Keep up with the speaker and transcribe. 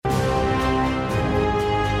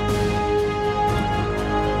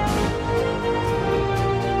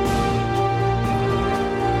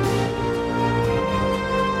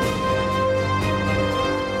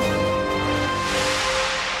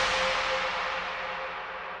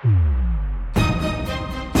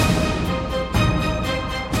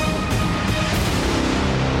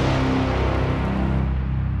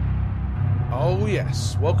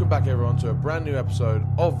welcome back everyone to a brand new episode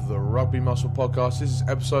of the Rugby Muscle Podcast. This is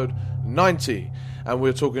episode 90 and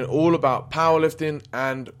we're talking all about powerlifting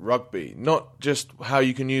and rugby. Not just how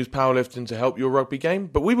you can use powerlifting to help your rugby game,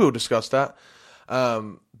 but we will discuss that.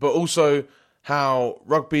 But also how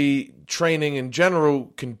rugby training in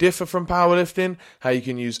general can differ from powerlifting, how you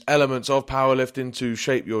can use elements of powerlifting to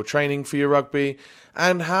shape your training for your rugby,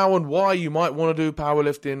 and how and why you might want to do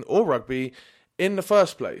powerlifting or rugby in the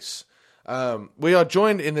first place. We are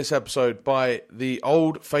joined in this episode by the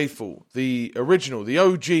old faithful, the original, the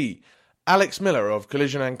OG, Alex Miller of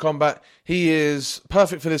Collision and Combat. He is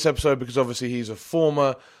perfect for this episode because obviously he's a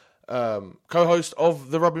former co-host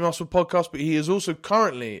of the Rugby Muscle Podcast, but he is also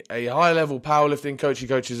currently a high-level powerlifting coach. He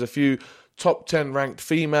coaches a few top 10 ranked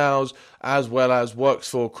females, as well as works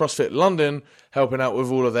for CrossFit London, helping out with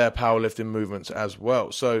all of their powerlifting movements as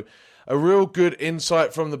well. So a real good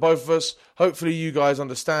insight from the both of us. Hopefully you guys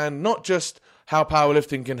understand not just how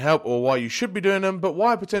powerlifting can help or why you should be doing them, but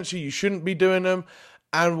why potentially you shouldn't be doing them,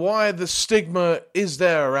 and why the stigma is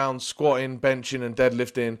there around squatting, benching, and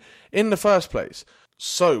deadlifting in the first place.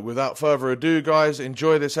 So, without further ado, guys,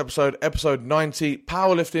 enjoy this episode, episode 90,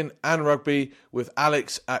 Powerlifting and Rugby with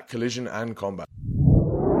Alex at Collision and Combat.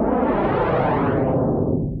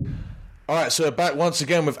 Alright, so back once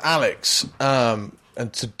again with Alex.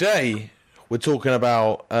 And today, we're talking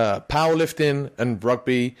about powerlifting and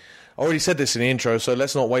rugby. I already said this in the intro, so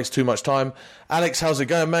let's not waste too much time. Alex, how's it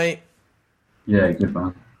going, mate? Yeah, good,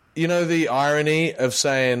 man. You know the irony of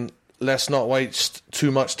saying, let's not waste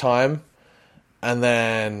too much time, and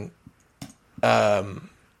then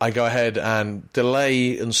I go ahead and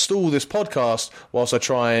delay and stall this podcast whilst I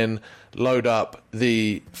try and load up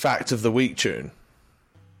the Fact of the Week tune.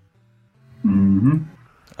 Mm-hmm.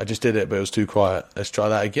 I just did it, but it was too quiet. Let's try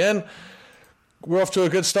that again. We're off to a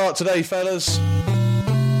good start today, fellas.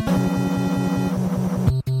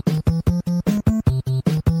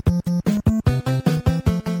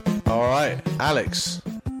 All right, Alex.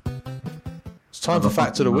 It's time for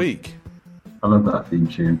Fact of the Week. I love that theme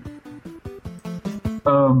tune.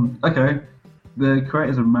 Okay. The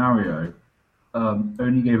creators of Mario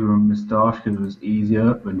only gave him a moustache because it was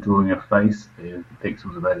easier than drawing a face if the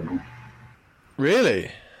pixels available. Really?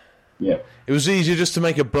 Yeah. It was easier just to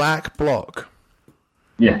make a black block.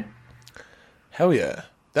 Yeah. Hell yeah.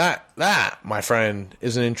 That, my friend,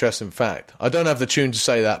 is an interesting fact. I don't have the tune to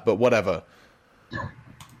say that, but whatever.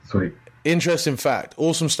 Sweet. Interesting fact.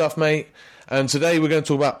 Awesome stuff, mate. And today we're going to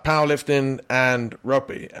talk about powerlifting and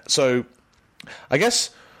rugby. So, I guess,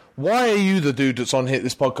 why are you the dude that's on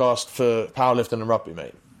this podcast for powerlifting and rugby,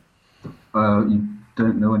 mate? You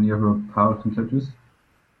don't know any other powerlifting coaches?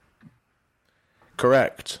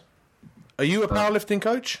 Correct. Are you a powerlifting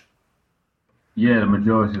coach? Yeah, the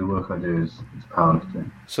majority of the work I do is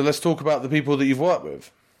powerlifting. So let's talk about the people that you've worked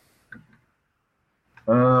with.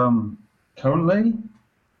 Currently,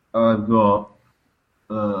 I've got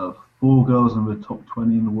 4 girls in the top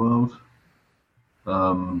 20 in the world,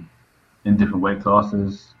 in different weight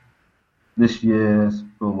classes. This year,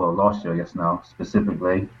 well, last year I guess now,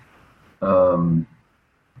 specifically, I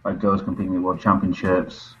had girls competing in World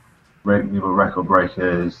Championships, regular record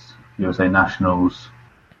breakers, USA Nationals.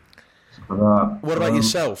 For that. What about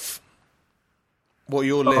yourself? What are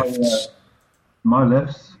your lifts? My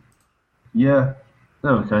lifts? Yeah,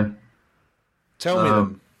 they're okay. Tell me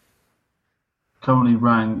them. Currently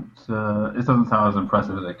ranked, it doesn't sound as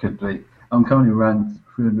impressive as it could be. I'm currently ranked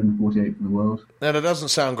 348 in the world. No, that doesn't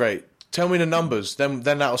sound great. Tell me the numbers, then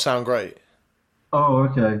that'll sound great. Oh,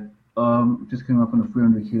 okay. Just came up on a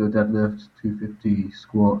 300 kilo deadlift, 250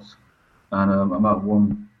 squats, and I'm at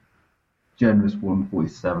one generous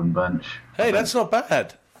 147 bench. Hey, that's not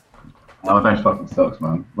bad. My bench fucking sucks,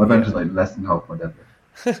 man. My bench is like less than half my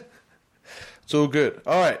deadlift. It's all good.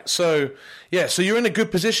 All right, so you're in a good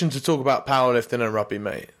position to talk about powerlifting and rugby,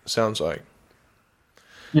 mate. Sounds like.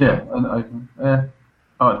 Yeah, I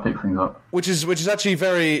like to pick things up. Which is actually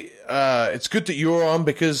very. It's good that you're on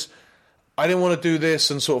because I didn't want to do this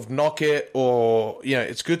and sort of knock it, or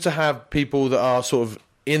it's good to have people that are sort of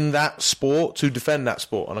in that sport to defend that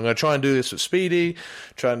sport. And I'm going to try and do this with Speedy,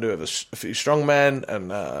 try and do it with a few strong men,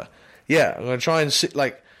 and I'm going to try and sit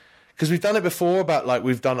because we've done it before about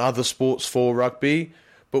we've done other sports for rugby,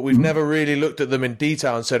 but we've never really looked at them in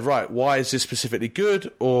detail and said, right, why is this specifically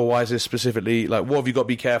good, or why is this specifically what have you got to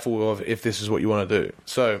be careful of if this is what you want to do?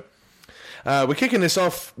 So we're kicking this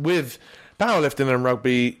off with powerlifting and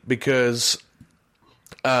rugby because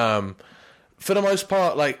for the most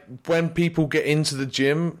part, when people get into the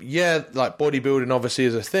gym, bodybuilding obviously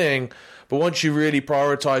is a thing, but once you really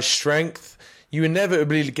prioritize strength, you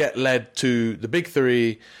inevitably get led to the big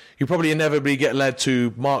three, you probably inevitably get led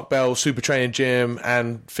to Mark Bell Super Training Gym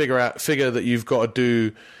and figure that you've got to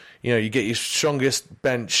do, you get your strongest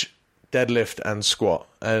bench, deadlift, and squat,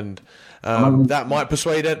 and that might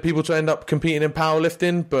persuade people to end up competing in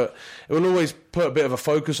powerlifting, but it will always put a bit of a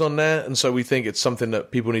focus on there, and so we think it's something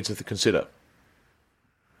that people need to consider.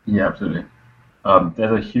 Yeah, absolutely.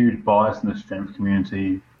 There's a huge bias in the strength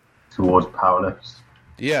community towards powerlifts.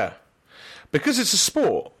 Yeah, because it's a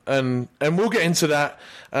sport, and we'll get into that.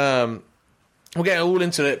 We'll get all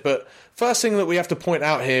into it, but first thing that we have to point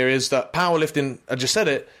out here is that powerlifting, I just said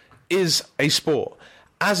it, is a sport,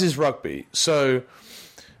 as is rugby. So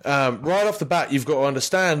right off the bat, you've got to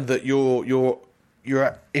understand that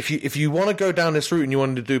if you want to go down this route and you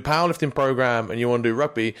want to do powerlifting program and you want to do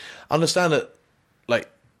rugby, understand that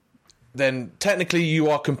then technically you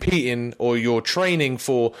are competing or you're training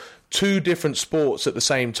for two different sports at the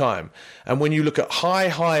same time. And when you look at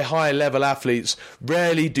high level athletes,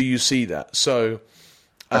 rarely do you see that. So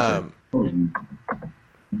never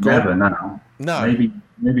now. No.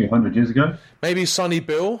 Maybe 100 years ago. Maybe Sonny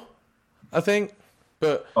Bill, I think.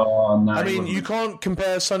 But no, I mean, you can't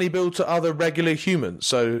compare Sonny Bill to other regular humans.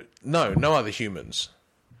 So no other humans.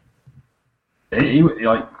 He wasn't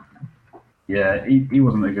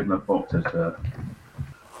a good enough boxer to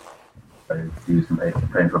use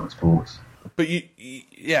playing for other sports. But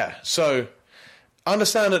so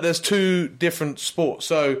understand that there's two different sports.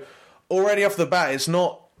 So already off the bat, it's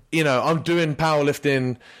not, I'm doing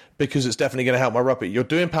powerlifting because it's definitely going to help my rugby. You're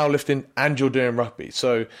doing powerlifting and you're doing rugby.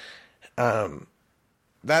 So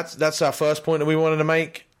that's our first point that we wanted to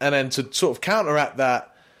make. And then to sort of counteract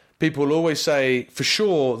that, people will always say for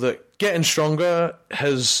sure that getting stronger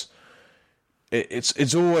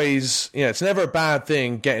it's always, it's never a bad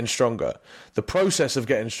thing getting stronger. The process of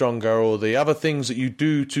getting stronger or the other things that you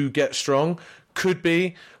do to get strong could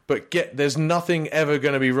be, but there's nothing ever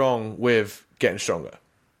going to be wrong with getting stronger.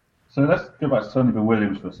 So let's go back to Sonny Bill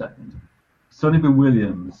Williams for a second. Sonny Bill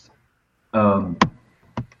Williams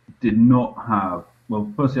did not have, well,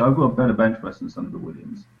 firstly, I've got a better bench press than Sonny Bill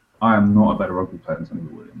Williams. I am not a better rugby player than Sonny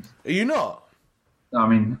Bill Williams. Are you not? I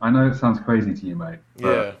mean, I know it sounds crazy to you, mate.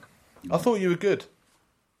 Yeah. I thought you were good.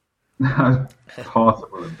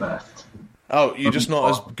 Possible at best. Oh, you're just not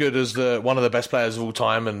as good as one of the best players of all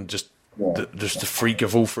time and just the freak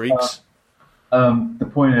of all freaks? The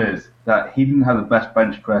point is that he didn't have the best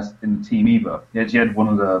bench press in the team either. He actually had one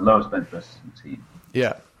of the lowest bench presses in the team.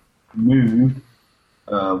 Yeah. He moved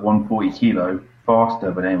 140 kilo faster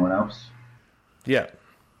than anyone else. Yeah.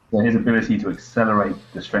 So his ability to accelerate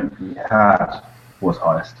the strength he had was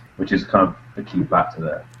highest, which is kind of the key factor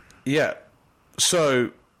there. Yeah.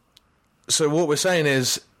 So what we're saying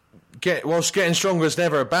is, whilst getting stronger is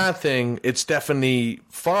never a bad thing, it's definitely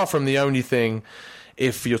far from the only thing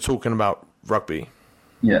if you're talking about rugby.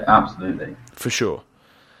 Yeah, absolutely. For sure.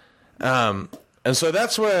 And so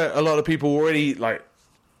that's where a lot of people already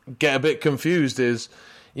get a bit confused is,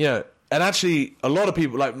 and actually a lot of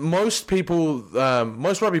people, most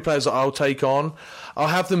rugby players that I'll take on, I'll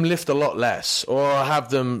have them lift a lot less, or I'll have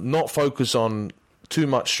them not focus on too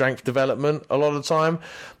much strength development a lot of the time,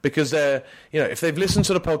 because they're, if they've listened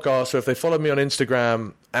to the podcast or if they followed me on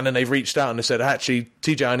Instagram and then they've reached out and they said, actually,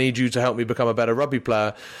 TJ, I need you to help me become a better rugby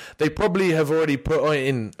player, they probably have already put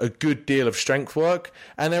in a good deal of strength work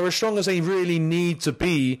and they're as strong as they really need to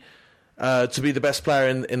be the best player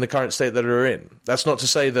in the current state that they're in. That's not to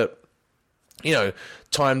say that,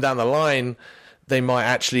 time down the line, they might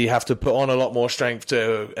actually have to put on a lot more strength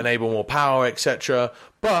to enable more power, etc.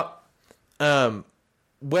 But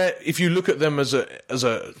if you look at them as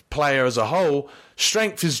a player as a whole,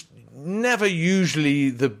 strength is never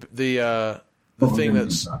usually the thing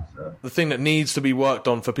that needs to be worked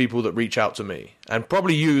on for people that reach out to me, and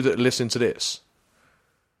probably you that listen to this.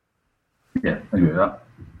 Yeah, I agree with that.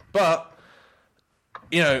 But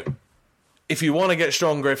if you want to get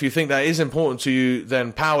stronger, if you think that is important to you,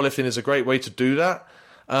 then powerlifting is a great way to do that.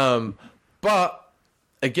 But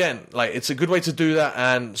again, it's a good way to do that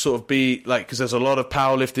and sort of be because there's a lot of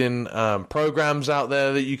powerlifting programs out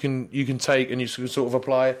there that you can take and you can sort of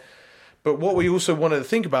apply. But what we also wanted to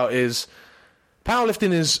think about is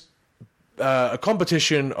powerlifting is a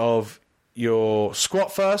competition of your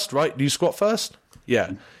squat first, right? Do you squat first?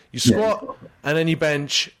 Yeah. You squat and then you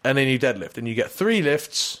bench and then you deadlift and you get 3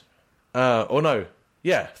 lifts. 3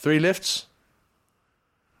 lifts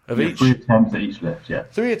of each. 3 attempts at each lift, yeah.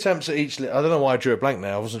 3 attempts at each lift. I don't know why I drew a blank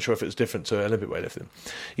there. I wasn't sure if it was different to Olympic weightlifting.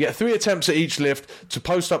 You get 3 attempts at each lift to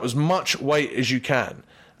post up as much weight as you can.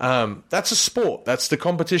 That's a sport. That's the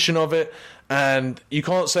competition of it. And you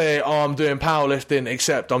can't say, I'm doing powerlifting,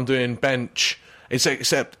 except I'm doing bench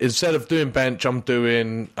Except instead of doing bench, I'm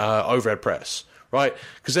doing overhead press, right?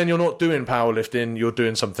 Because then you're not doing powerlifting, you're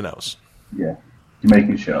doing something else. Yeah, you're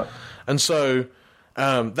making sure. And so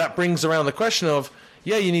that brings around the question of,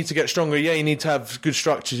 yeah, you need to get stronger. Yeah, you need to have good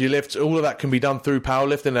structures. You lift. All of that can be done through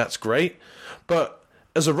powerlifting. That's great. But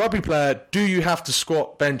as a rugby player, do you have to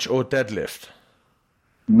squat, bench, or deadlift?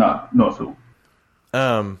 No, not at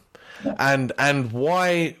all. And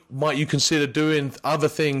why might you consider doing other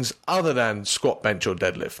things other than squat, bench, or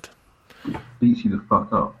deadlift? It beats you the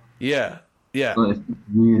fuck up. Yeah. So it's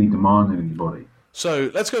really demanding in your body. So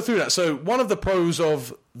let's go through that. So one of the pros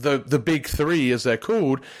of the big three, as they're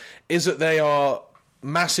called, is that they are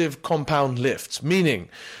massive compound lifts, meaning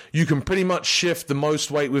you can pretty much shift the most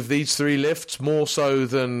weight with these three lifts, more so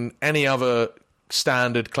than any other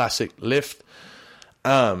standard classic lift.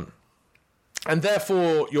 And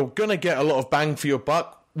therefore, you're going to get a lot of bang for your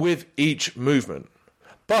buck with each movement.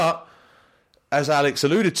 But, as Alex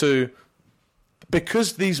alluded to,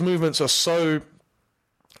 because these movements are so,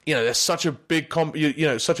 there's such a big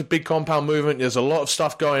such a big compound movement. There's a lot of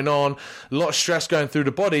stuff going on, a lot of stress going through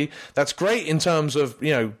the body. That's great in terms of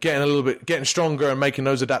getting stronger and making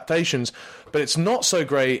those adaptations. But it's not so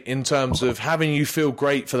great in terms of having you feel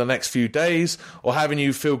great for the next few days, or having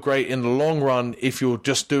you feel great in the long run if you're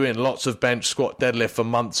just doing lots of bench, squat, deadlift for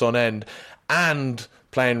months on end, and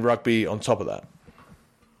playing rugby on top of that.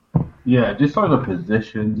 Yeah, just like the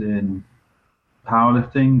positions in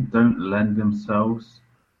powerlifting don't lend themselves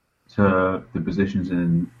to the positions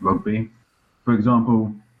in rugby. For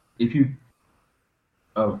example, if you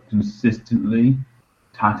are consistently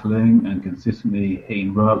tackling and consistently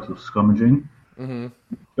hitting rucks or scrummaging,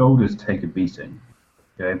 shoulders take a beating.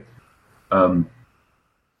 Okay, and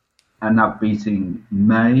that beating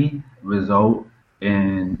may result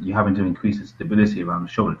in you having to increase the stability around the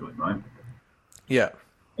shoulder joint, right? Yeah.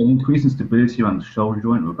 An increase in stability around the shoulder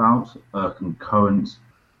joint without concurrent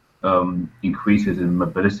increases in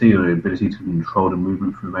mobility or the ability to control the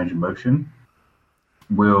movement through range of motion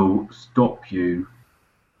will stop you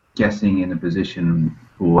getting in a position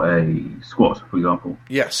for a squat, for example.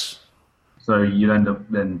 Yes. So you'll end up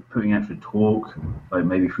then putting extra torque, like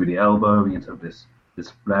maybe through the elbow, you have this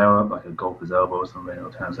flare up, like a golfer's elbow or something, or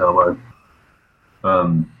a tennis elbow.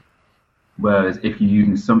 Whereas if you're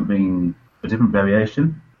using a different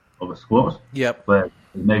variation of a squat, where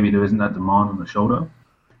maybe there isn't that demand on the shoulder,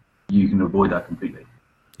 you can avoid that completely.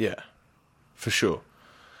 Yeah, for sure.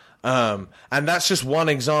 And that's just one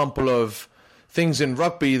example of things in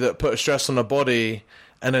rugby that put a stress on the body,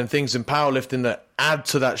 and then things in powerlifting that add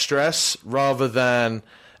to that stress rather than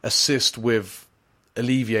assist with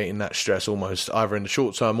alleviating that stress almost, either in the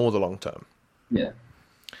short term or the long term. Yeah,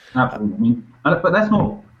 absolutely. But that's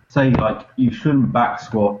not say like you shouldn't back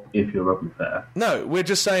squat if you're a rugby player. No, we're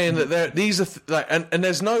just saying that these are and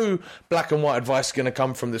there's no black and white advice going to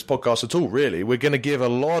come from this podcast at all. Really, we're going to give a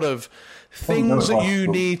lot of things that you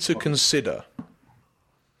need to consider.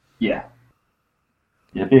 Yeah,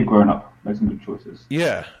 be a grown up, make some good choices.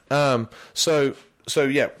 Yeah. So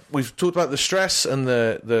yeah, we've talked about the stress and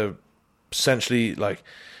the essentially like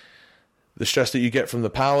the stress that you get from the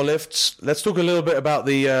power lifts. Let's talk a little bit about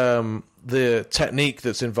the technique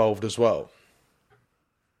that's involved as well.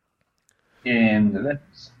 In the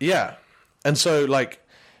lifts? Yeah. And so like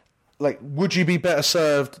would you be better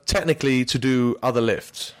served technically to do other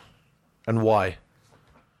lifts? And why?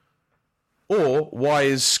 Or why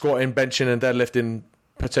is squatting, benching and deadlifting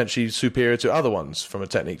potentially superior to other ones from a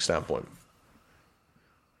technique standpoint?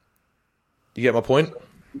 You get my point?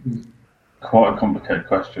 Quite a complicated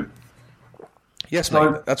question. Yes,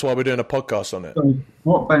 mate. That's why we're doing a podcast on it. So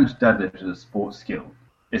what bench deadlift is a sports skill?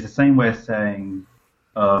 It's the same way as saying,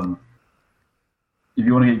 if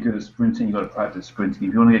you want to get good at sprinting, you've got to practice sprinting.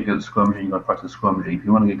 If you want to get good at scrummaging, you've got to practice scrummaging. If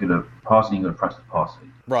you want to get good at passing, you've got to practice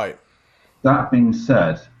passing. Right. That being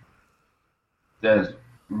said, there's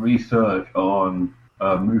research on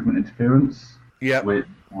movement interference, which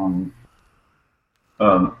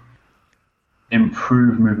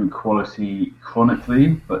improve movement quality chronically,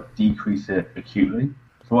 but decrease it acutely.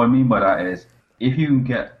 So what I mean by that is, if you can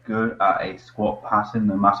get good at a squat pattern,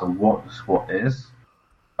 no matter what the squat is,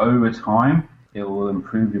 over time, it will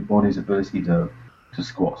improve your body's ability to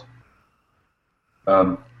squat.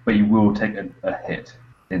 But you will take a hit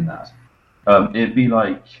in that. It'd be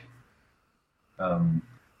like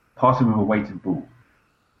passing with a weighted ball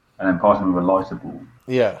and then passing with a lighter ball.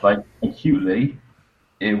 Yeah. Like, acutely,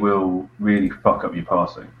 it will really fuck up your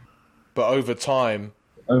passing. But over time,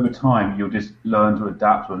 you'll just learn to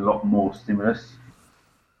adapt to a lot more stimulus.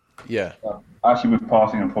 Yeah. Actually, with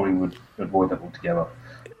passing, I probably would avoid that altogether.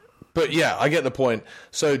 But yeah, I get the point.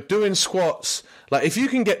 So doing squats, like if you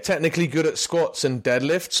can get technically good at squats and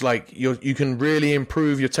deadlifts, like you can really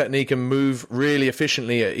improve your technique and move really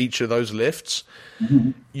efficiently at each of those lifts.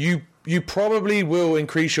 Mm-hmm. You probably will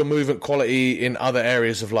increase your movement quality in other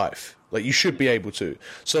areas of life. Like you should be able to,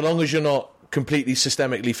 so long as you're not completely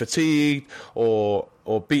systemically fatigued or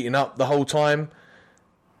beaten up the whole time.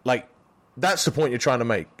 Like that's the point you're trying to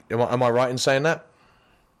make. Am I right in saying that?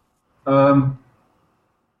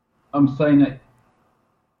 I'm saying that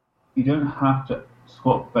you don't have to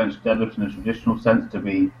squat, bench, deadlift in a traditional sense to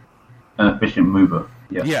be an efficient mover.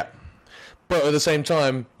 Yeah. Yeah. But at the same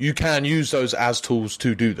time, you can use those as tools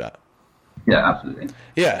to do that. Yeah, absolutely.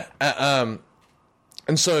 Yeah.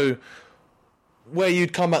 And so where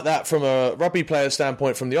you'd come at that from a rugby player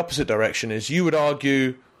standpoint from the opposite direction is you would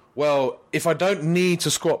argue, well, if I don't need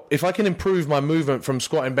to squat, if I can improve my movement from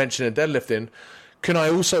squatting, benching and deadlifting, can I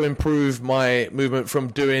also improve my movement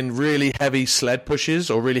from doing really heavy sled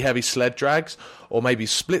pushes or really heavy sled drags or maybe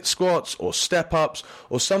split squats or step ups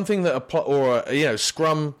or something that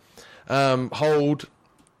scrum hold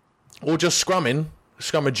or just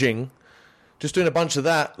scrummaging, just doing a bunch of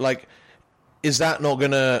that. Like, is that not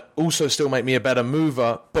going to also still make me a better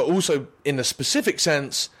mover, but also in a specific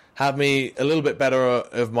sense have me a little bit better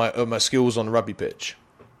of my skills on the rugby pitch?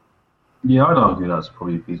 Yeah, I'd argue that's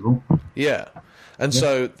probably feasible. Yeah. And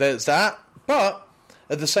so there's that, but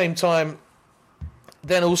at the same time,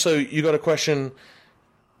 then also you got to question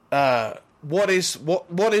what is,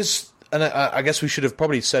 and I guess we should have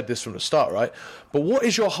probably said this from the start, right? But what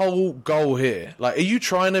is your whole goal here? Like, are you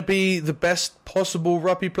trying to be the best possible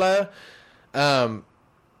rugby player,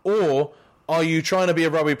 or are you trying to be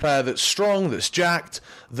a rugby player that's strong, that's jacked,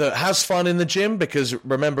 that has fun in the gym? Because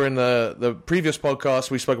remember in the previous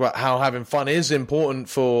podcast we spoke about how having fun is important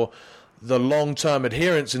for the long-term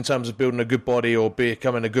adherence in terms of building a good body or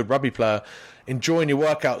becoming a good rugby player. Enjoying your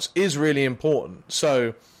workouts is really important.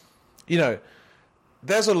 So,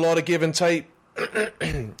 there's a lot of give and take.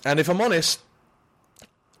 And if I'm honest,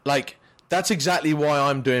 like, that's exactly why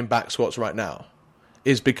I'm doing back squats right now,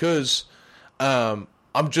 is because I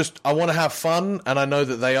want to have fun, and I know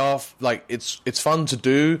that they are, like, it's fun to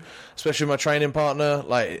do, especially with my training partner.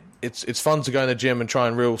 Like, it's fun to go in the gym and try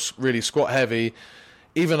and really squat heavy,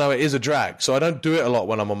 even though it is a drag. So I don't do it a lot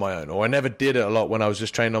when I'm on my own, or I never did it a lot when I was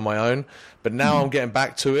just training on my own. But now I'm getting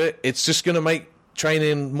back to it. It's just going to make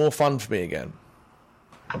training more fun for me again.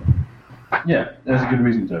 Yeah, there's a good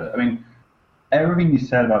reason to it. I mean, everything you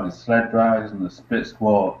said about the sled drags and the split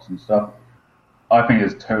squats and stuff, I think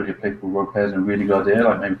is totally applicable to rugby players and a really good idea.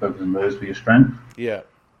 Like, maybe focus on those for your strength. Yeah.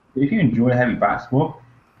 But if you enjoy a heavy back squat,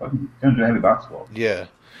 go and do a heavy back squat. Yeah.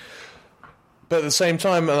 But at the same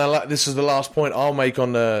time, and this is the last point I'll make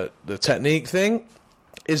on the technique thing,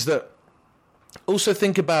 is that also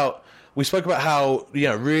think about, we spoke about how,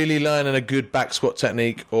 really learning a good back squat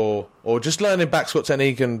technique or just learning back squat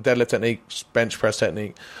technique and deadlift technique, bench press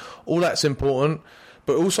technique, all that's important.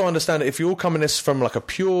 But also understand that if you're coming at this from a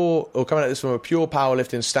pure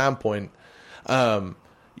powerlifting standpoint,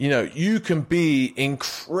 you can be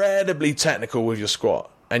incredibly technical with your squat.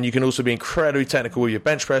 And you can also be incredibly technical with your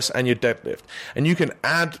bench press and your deadlift. And you can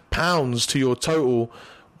add pounds to your total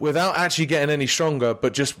without actually getting any stronger,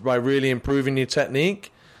 but just by really improving your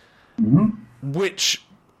technique, which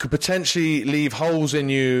could potentially leave holes in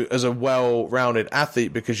you as a well-rounded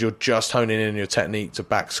athlete because you're just honing in your technique to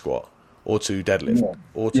back squat or to deadlift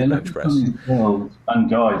or to bench press. Girls and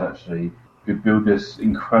guys, actually, who build this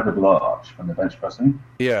incredible arch when they're bench pressing.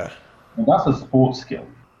 Yeah. And that's a sports skill.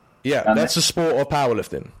 Yeah, and that's a sport of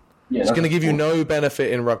powerlifting. Yeah, it's going to give you no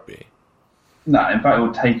benefit in rugby. No, in fact, it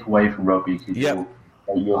will take away from rugby because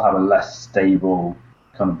you'll have a less stable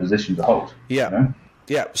kind of position to hold. Yeah,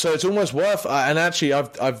 yeah. So it's almost worth. And actually,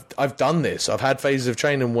 I've done this. I've had phases of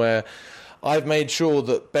training where I've made sure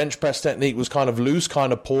that bench press technique was kind of loose,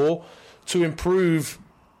 kind of poor, to improve,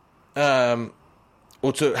 or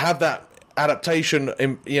to have that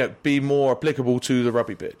adaptation, be more applicable to the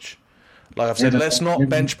rugby pitch. Like I've said, let's not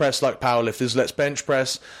bench press like powerlifters. Let's bench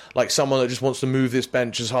press like someone that just wants to move this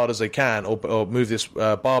bench as hard as they can, or move this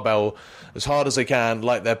barbell as hard as they can,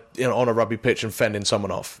 like they're on a rugby pitch and fending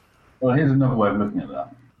someone off. Well, here's another way of looking at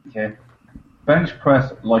that. Okay, bench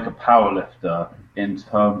press like a powerlifter in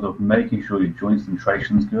terms of making sure your joint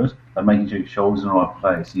centration's good and making sure your shoulders in the right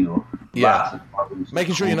place.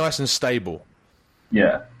 Making sure you're nice and stable.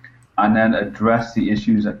 Yeah, and then address the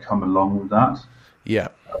issues that come along with that. Yeah.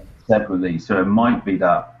 Separately. So it might be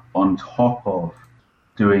that on top of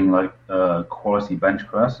doing like quality bench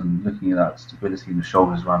press and looking at that stability in the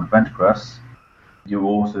shoulders around the bench press, you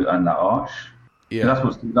also, and that arch. Yeah. That's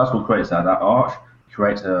what creates that arch.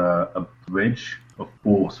 creates a bridge of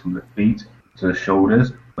force from the feet to the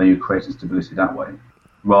shoulders, when you're creating stability that way,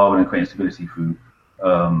 rather than creating stability through,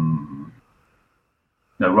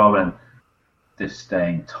 rather than this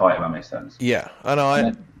staying tight, if that makes sense. Yeah, I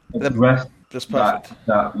know. Address That's perfect.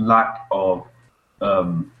 that lack of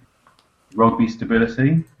rugby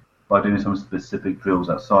stability by doing some specific drills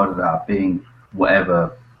outside of that, being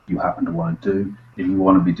whatever you happen to want to do. If you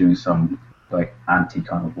want to be doing some like anti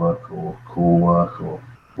kind of work or core work or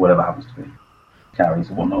whatever happens to be, carries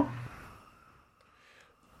or whatnot.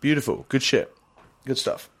 Beautiful. Good shit. Good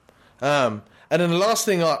stuff. And then the last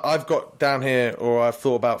thing I've got down here, or I've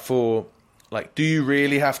thought about for, like, do you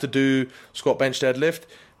really have to do squat, bench, deadlift?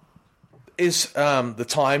 Is the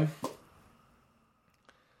time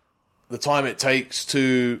it takes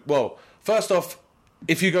to, well, first off,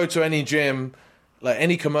 if you go to any gym, like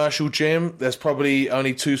any commercial gym, there's probably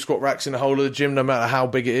only 2 squat racks in the whole of the gym, no matter how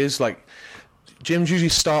big it is. Like, gyms usually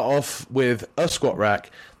start off with a squat rack.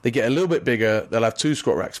 They get a little bit bigger, they'll have 2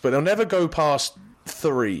 squat racks, but they'll never go past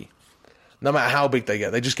 3, no matter how big they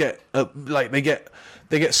get. They just get, they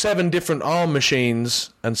get 7 different arm machines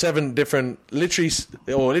and 7 different, literally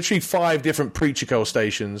 5 different preacher curl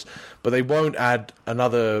stations, but they won't add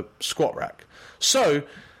another squat rack. So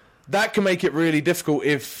that can make it really difficult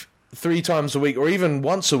if 3 times a week or even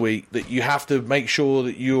once a week that you have to make sure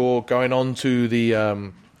that you're going on to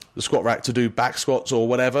the squat rack to do back squats or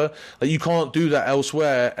whatever. Like, you can't do that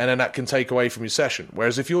elsewhere, and then that can take away from your session.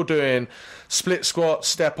 Whereas if you're doing split squats,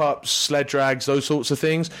 step ups, sled drags, those sorts of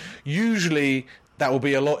things, usually that will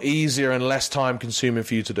be a lot easier and less time consuming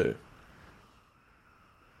for you to do.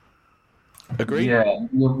 Agree? Yeah,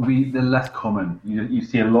 they're less common. You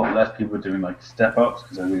see a lot less people doing like step ups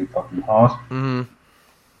because they're really fucking hard.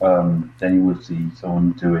 Mm-hmm. Then you would see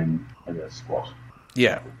someone doing a squat.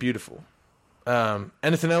 Yeah, beautiful.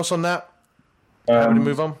 Anything else on that? Happy to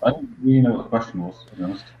move on. I don't really know what the question was, to be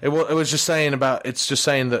honest. It was just saying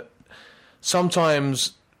that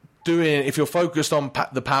sometimes if you're focused on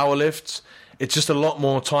the power lifts, it's just a lot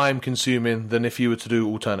more time consuming than if you were to do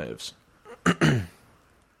alternatives.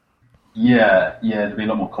 Yeah, there'd be a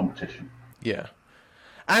lot more competition. Yeah,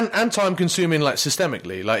 and time consuming, like,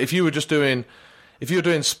 systemically. Like, if you were doing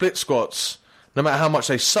split squats, no matter how much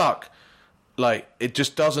they suck, like, it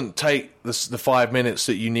just doesn't take the 5 minutes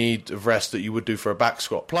that you need of rest that you would do for a back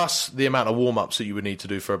squat, plus the amount of warm-ups that you would need to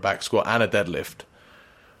do for a back squat and a deadlift.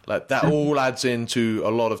 Like, that all adds into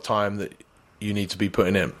a lot of time that you need to be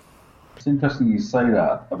putting in. It's interesting you say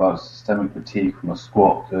that about systemic fatigue from a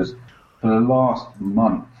squat, because for the last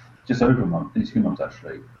month, just over a month, 2 months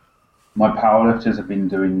actually, my powerlifters have been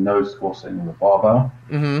doing no squatting with a barbell.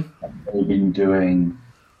 Mm-hmm. They've been doing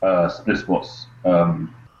split squats,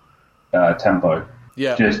 tempo.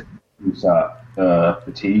 Yeah. Just use that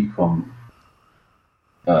fatigue from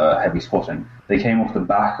heavy squatting. They came off the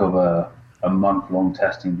back of a month-long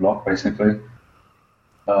testing block, basically,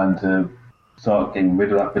 and to start getting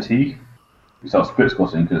rid of that fatigue, we start split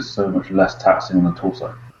squatting because it's so much less taxing on the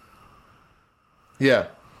torso. Yeah.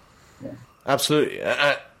 Absolutely.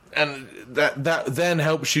 And that then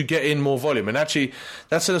helps you get in more volume. And actually,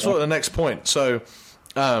 that's sort of the next point. So,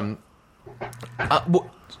 where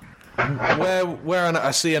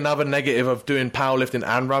I see another negative of doing powerlifting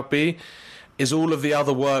and rugby is all of the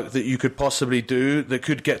other work that you could possibly do that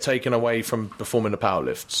could get taken away from performing the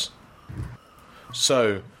powerlifts.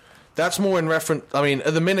 So that's more in reference. I mean,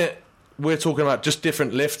 at the minute, we're talking about just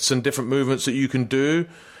different lifts and different movements that you can do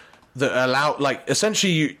that allow, like,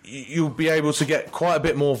 essentially you'll be able to get quite a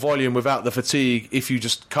bit more volume without the fatigue if you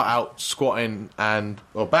just cut out squatting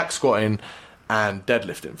or back squatting and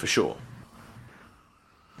deadlifting, for sure.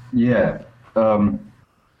 Yeah. In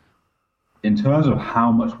terms of how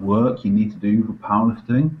much work you need to do for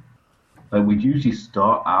powerlifting, we'd usually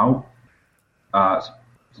start out at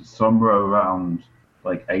somewhere around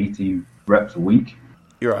like 80 reps a week.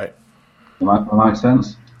 You're right. Does that make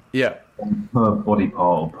sense? Yeah. Per body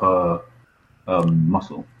part or per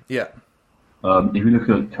muscle. Yeah. If you look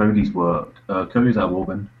at Cody's work, Cody's at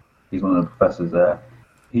Auburn. He's one of the professors there.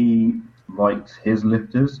 He likes his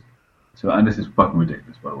lifters to, and this is fucking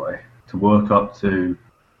ridiculous, by the way, to work up to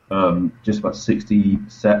just about 60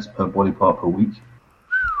 sets per body part per week.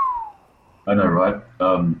 I know, right?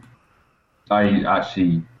 I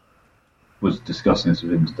actually was discussing this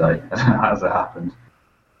with him today as it happened.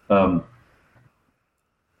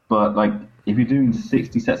 But like, if you're doing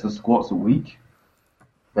 60 sets of squats a week,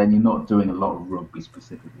 then you're not doing a lot of rugby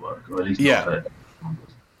specific work, or at least not at numbers.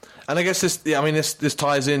 And I guess this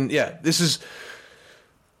ties in. Yeah, this is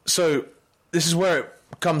where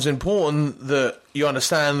becomes important that you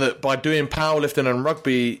understand that by doing powerlifting and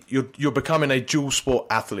rugby, you're becoming a dual sport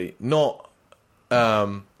athlete, not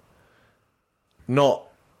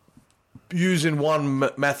using one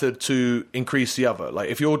method to increase the other. Like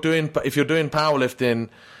if you're doing powerlifting,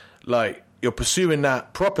 like you're pursuing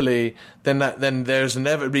that properly, then there's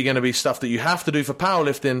inevitably going to be stuff that you have to do for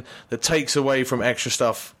powerlifting that takes away from extra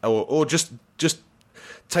stuff, or just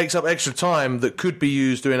takes up extra time that could be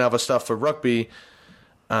used doing other stuff for rugby.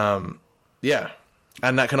 And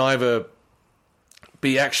that can either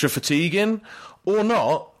be extra fatiguing or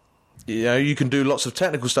not. You know, you can do lots of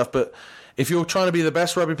technical stuff, but if you're trying to be the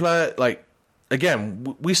best rugby player, like,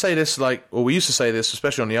 again, we say this, like, or we used to say this,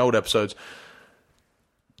 especially on the old episodes,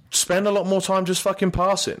 spend a lot more time just fucking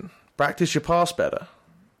passing. Practice your pass better.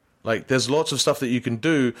 Like, there's lots of stuff that you can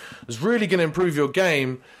do that's really going to improve your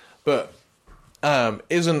game, but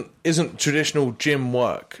isn't traditional gym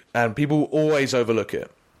work, and people always overlook it.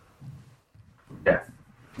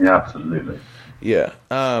 Yeah, absolutely. Yeah.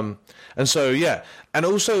 And so, yeah. And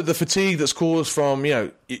also the fatigue that's caused from, you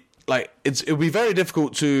know, it'll be very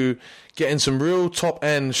difficult to get in some real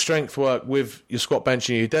top-end strength work with your squat, bench,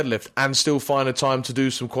 and your deadlift and still find a time to do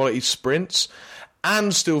some quality sprints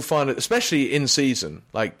and still find it, especially in season.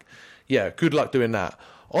 Like, yeah, good luck doing that.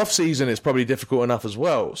 Off-season, it's probably difficult enough as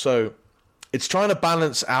well. So it's trying to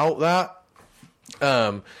balance out that.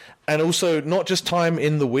 And also not just time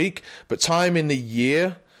in the week, but time in the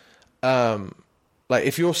year. Like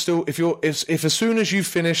if as soon as you've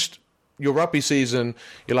finished your rugby season,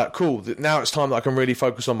 you're like, cool, now it's time that I can really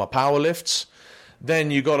focus on my power lifts.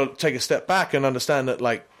 Then you got to take a step back and understand that,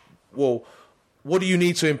 like, well, what do you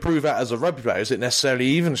need to improve at as a rugby player? Is it necessarily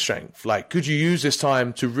even strength? Like, could you use this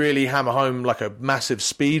time to really hammer home like a massive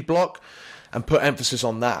speed block and put emphasis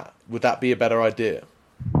on that? Would that be a better idea?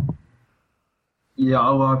 Yeah,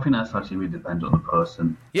 well, I think that's actually really dependent on the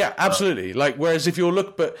person. Yeah, absolutely. Like, whereas if you're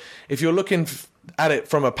looking at it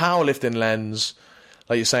from a powerlifting lens,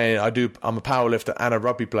 like you're saying, I'm a powerlifter and a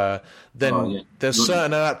rugby player, then there's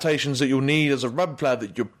certain adaptations that you'll need as a rugby player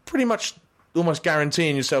that you're pretty much almost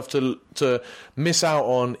guaranteeing yourself to miss out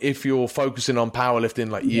on if you're focusing on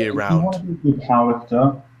powerlifting like year round. If you want to be a good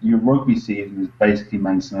powerlifter, your rugby season is basically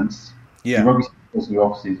maintenance. Yeah. Your rugby season is your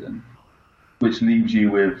off season, which leaves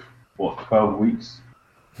you with 12 weeks.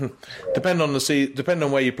 Depend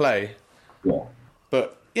on where you play. Yeah.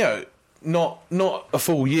 But you know, not a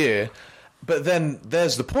full year. But then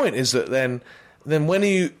there's the point is that then when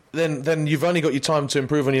then you've only got your time to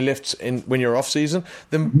improve on your lifts when you're off season.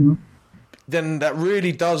 Then that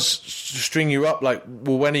really does string you up. Like,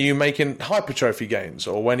 well, when are you making hypertrophy gains,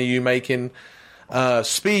 or when are you making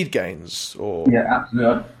speed gains? Or yeah,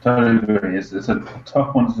 absolutely, I totally agree. It's a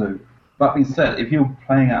tough one to do. That being said, if you're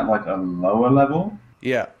playing at like a lower level,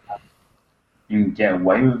 yeah, you can get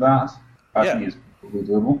away with that. I think it's probably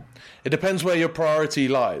doable. It depends where your priority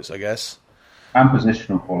lies, I guess. And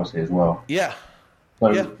positional quality as well. Yeah.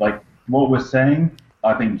 So, like, what we're saying,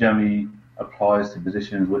 I think generally applies to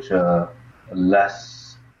positions which are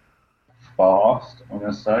less fast, I'm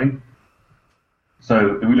going to say.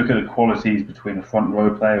 So, if we look at the qualities between a front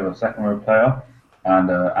row player or a second row player and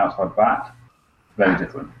outside back, very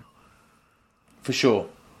different. For sure.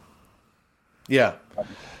 Yeah.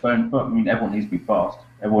 But I mean, everyone needs to be fast.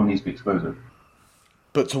 Everyone needs to be explosive.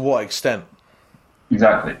 But to what extent?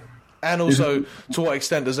 Exactly. And also, to what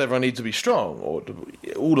extent does everyone need to be strong, or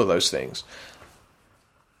all of those things?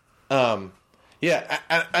 Yeah,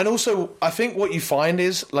 and also, I think what you find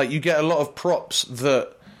is, like, you get a lot of props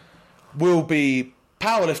that will be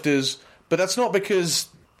powerlifters, but that's not because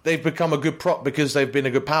they've become a good prop because they've been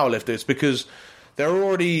a good powerlifter. It's because they're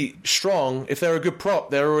already strong. If they're a good prop,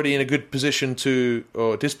 they're already in a good position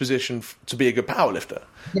disposition to be a good powerlifter.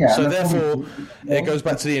 Yeah, so therefore, it goes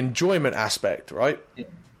back to the enjoyment aspect, right? Yeah.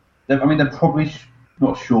 I mean, they're probably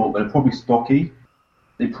not short, but they're probably stocky.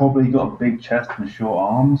 They've probably got a big chest and short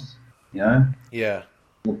arms, you know? Yeah.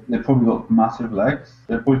 They've probably got massive legs.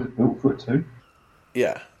 They're probably built for it too.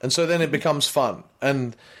 Yeah, and so then it becomes fun.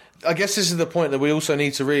 And I guess this is the point that we also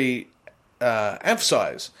need to really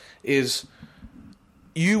emphasize is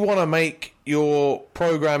you want to make your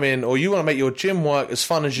programming or you want to make your gym work as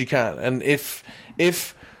fun as you can. And if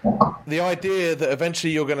the idea that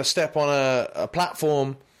eventually you're going to step on a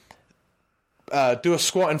platform, do a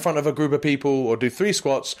squat in front of a group of people, or do 3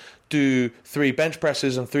 squats, do 3 bench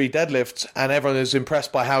presses and 3 deadlifts, and everyone is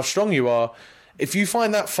impressed by how strong you are, if you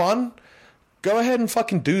find that fun, go ahead and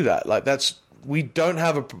fucking do that. Like, we don't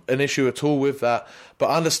have an issue at all with that, but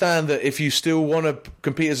understand that if you still want to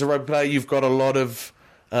compete as a rugby player, you've got a lot of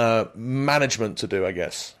management to do, I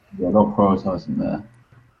guess. Yeah, a lot of prioritising there.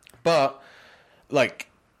 But like,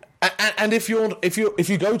 and if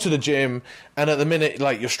you go to the gym and at the minute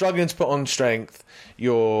like you're struggling to put on strength,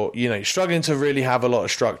 you're struggling to really have a lot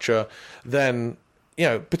of structure, then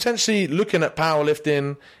potentially looking at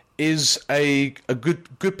powerlifting is a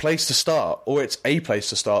good place to start, or it's a place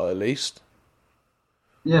to start at least.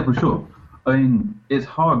 Yeah, for sure. I mean, it's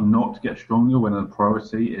hard not to get stronger when the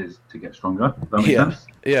priority is to get stronger. Does that make sense?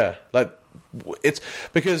 Yeah, like it's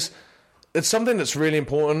because it's something that's really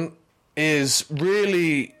important, is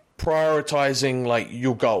really prioritizing like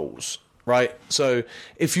your goals, right? So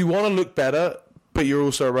if you want to look better, but you're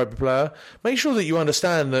also a rugby player, make sure that you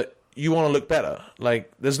understand that you want to look better.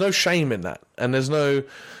 Like, there's no shame in that, and there's no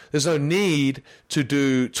need to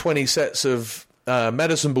do 20 sets of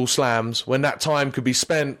medicine ball slams when that time could be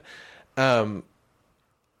spent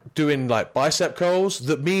doing like bicep curls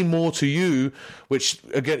that mean more to you, which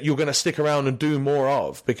again you're going to stick around and do more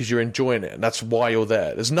of because you're enjoying it, and that's why you're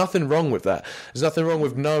there. There's nothing wrong with that. There's nothing wrong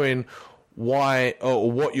with knowing why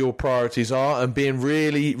or what your priorities are and being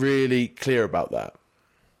really, really clear about that.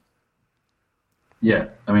 Yeah,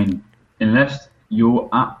 I mean, unless your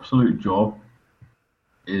absolute job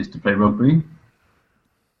is to play rugby,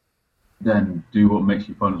 then do what makes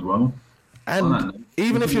you fun as well. And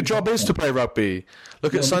even if your job is to play rugby,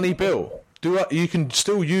 look at Sonny Bill. You can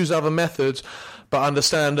still use other methods, but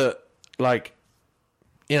understand that, like,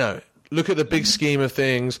 look at the big scheme of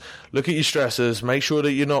things. Look at your stresses. Make sure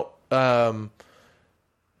that you're not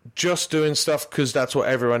just doing stuff because that's what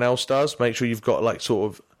everyone else does. Make sure you've got like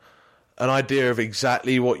sort of an idea of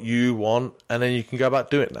exactly what you want, and then you can go about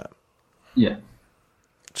doing that. Yeah.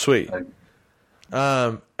 Sweet.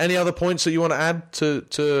 Any other points that you want to add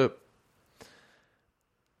to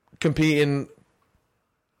competing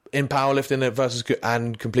in powerlifting versus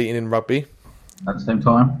and competing in rugby at the same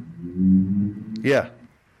time? Yeah.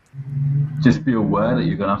 Just be aware that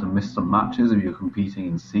you're going to have to miss some matches if you're competing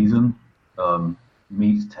in season.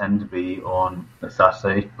 Meets tend to be on a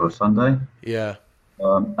Saturday or a Sunday. Yeah.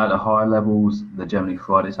 At the higher levels, they're generally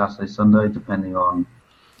Friday, Saturday, Sunday, depending on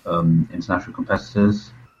international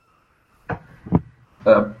competitors.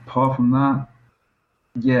 Apart from that,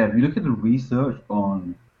 yeah, if you look at the research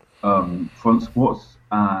on front squats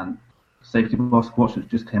and safety bar squats that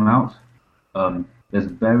just came out, there's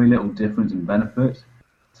very little difference in benefit.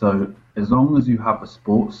 So as long as you have a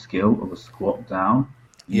sports skill of a squat down,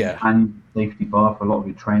 yeah, and safety bar for a lot of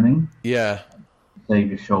your training, yeah, save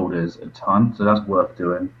your shoulders a ton. So that's worth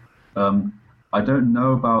doing. I don't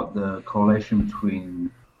know about the correlation between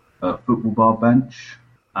a football bar bench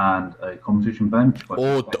and a competition bench,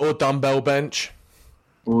 or dumbbell bench.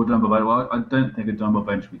 Or dumbbell bench. Well, I don't think a dumbbell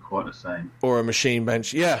bench would be quite the same. Or a machine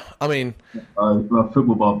bench. Yeah, I mean, a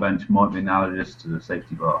football bar bench might be analogous to the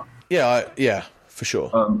safety bar. Yeah, yeah, for sure.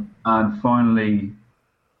 And finally,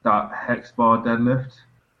 that hex bar deadlift.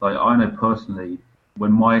 Like, I know personally,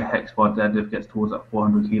 when my hex bar deadlift gets towards that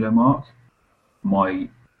 400 kilo mark, my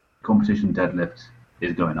competition deadlift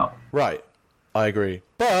is going up. Right, I agree.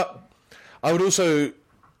 But I would also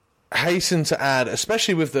hasten to add,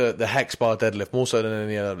 especially with the hex bar deadlift, more so than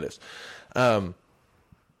any other lifts, the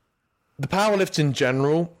power lifts in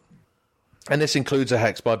general, and this includes a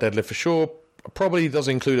hex bar deadlift for sure, probably does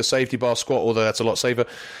include a safety bar squat, although that's a lot safer.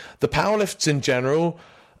 The power lifts in general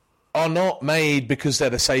are not made because they're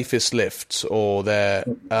the safest lifts, or they're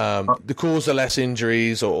the cause of less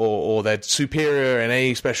injuries, or they're superior in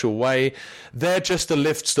any special way. They're just the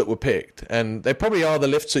lifts that were picked, and they probably are the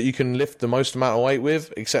lifts that you can lift the most amount of weight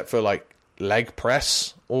with, except for like leg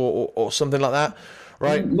press or something like that,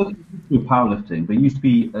 right? Look at powerlifting, but it used to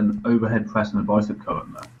be an overhead press and a bicep curl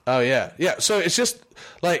in there. Oh yeah. So it's just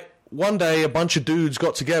like, one day a bunch of dudes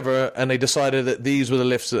got together and they decided that these were the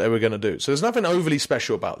lifts that they were going to do. So there's nothing overly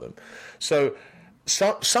special about them. So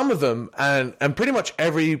some of them, and pretty much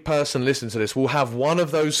every person listening to this, will have one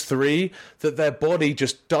of those three that their body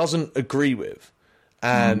just doesn't agree with.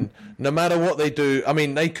 And no matter what they do, I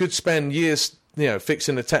mean, they could spend years,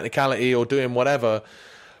 fixing the technicality or doing whatever,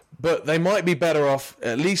 but they might be better off,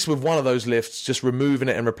 at least with one of those lifts, just removing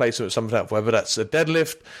it and replacing it with something else, whether that's a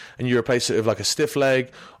deadlift and you replace it with like a stiff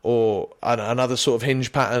leg or another sort of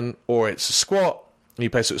hinge pattern, or it's a squat and you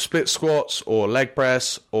replace it with split squats or leg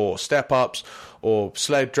press or step ups or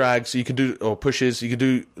sled drags. You can do, or pushes. You can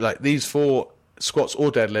do like these 4 squats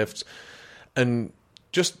or deadlifts, and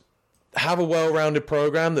just have a well-rounded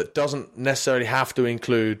program that doesn't necessarily have to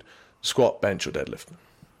include squat, bench, or deadlift.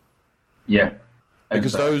 Yeah.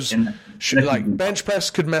 Because those, like bench press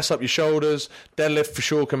could mess up your shoulders, deadlift for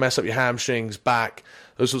sure can mess up your hamstrings, back,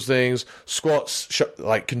 those sorts of things. Squats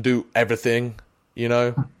can do everything,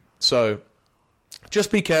 So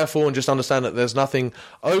just be careful and just understand that there's nothing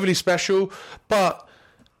overly special. But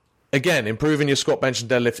again, improving your squat, bench, and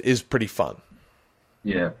deadlift is pretty fun.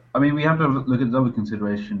 Yeah, I mean, we have to look at the other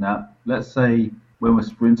consideration that, let's say, when we're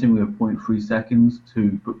sprinting, we have 0.3 seconds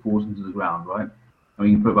to put force into the ground, right? And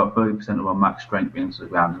we can put about 30% of our max strength into the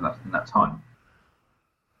ground in that time.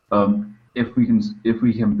 If we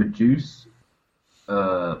can produce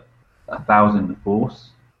 1,000 force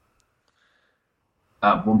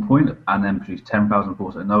at one point and then produce 10,000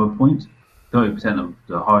 force at another point, 30% of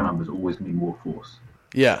the higher number is always going to be more force.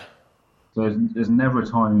 Yeah. So there's never a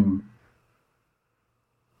time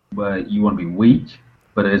where you want to be weak,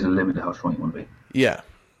 but there is a limit to how strong you want to be. Yeah,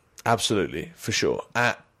 absolutely, for sure.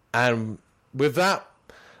 And with that,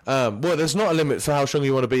 well, there's not a limit for how strong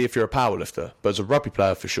you want to be if you're a powerlifter, but as a rugby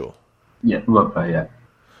player, for sure. Yeah, rugby player, yeah.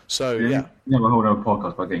 So, yeah. We have a whole other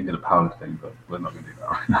podcast about getting good at powerlifting, but we're not going to do that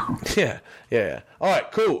right now. Yeah. All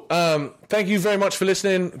right, cool. Thank you very much for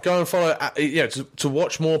listening. Go and follow, to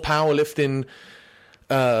watch more powerlifting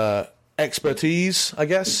expertise, I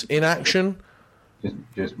guess, in action.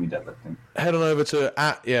 Just me deadlifting. Head on over to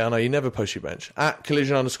I know you never post your bench, at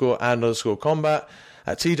collision_and_combat,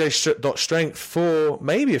 at tj.strength for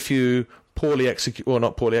maybe a few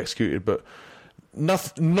not poorly executed, but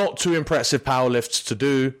not too impressive power lifts to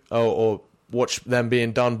do or watch them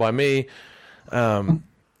being done by me. And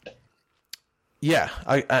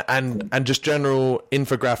just general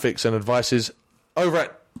infographics and advices over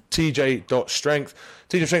at tj.strength,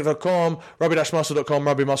 tjstrength.com, rugby-muscle.com,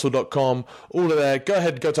 rugbymuscle.com, all of there. Go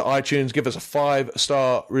ahead, go to iTunes, give us a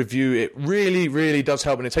 5-star review. It really, really does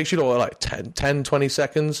help, and it takes you like 10, 20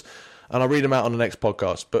 seconds, and I'll read them out on the next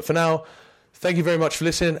podcast. But for now, thank you very much for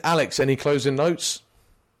listening. Alex, any closing notes?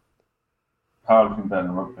 Powerlifting better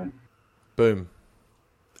than rugby. Boom.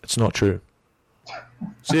 It's not true.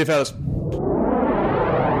 See you, fellas.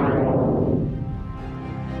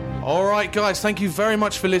 All right, guys, thank you very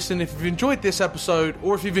much for listening. If you've enjoyed this episode,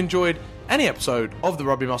 or if you've enjoyed any episode of the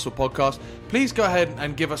Rugby Muscle Podcast, please go ahead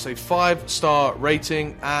and give us a 5-star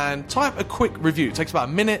rating and type a quick review. It takes about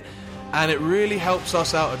a minute, and it really helps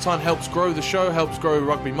us out a ton, helps grow the show, helps grow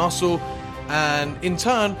Rugby Muscle, and in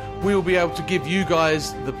turn, we will be able to give you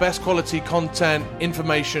guys the best quality content,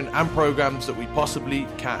 information, and programs that we possibly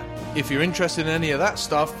can. If you're interested in any of that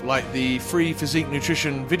stuff, like the free physique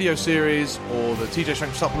nutrition video series, or the TJ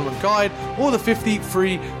Strength Supplement Guide, or the 50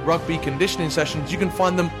 free rugby conditioning sessions, you can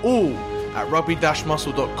find them all at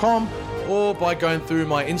rugby-muscle.com or by going through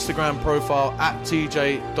my Instagram profile at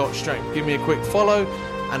tj.strength. Give me a quick follow,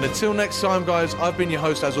 and until next time, guys, I've been your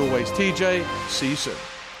host as always, TJ. See you soon.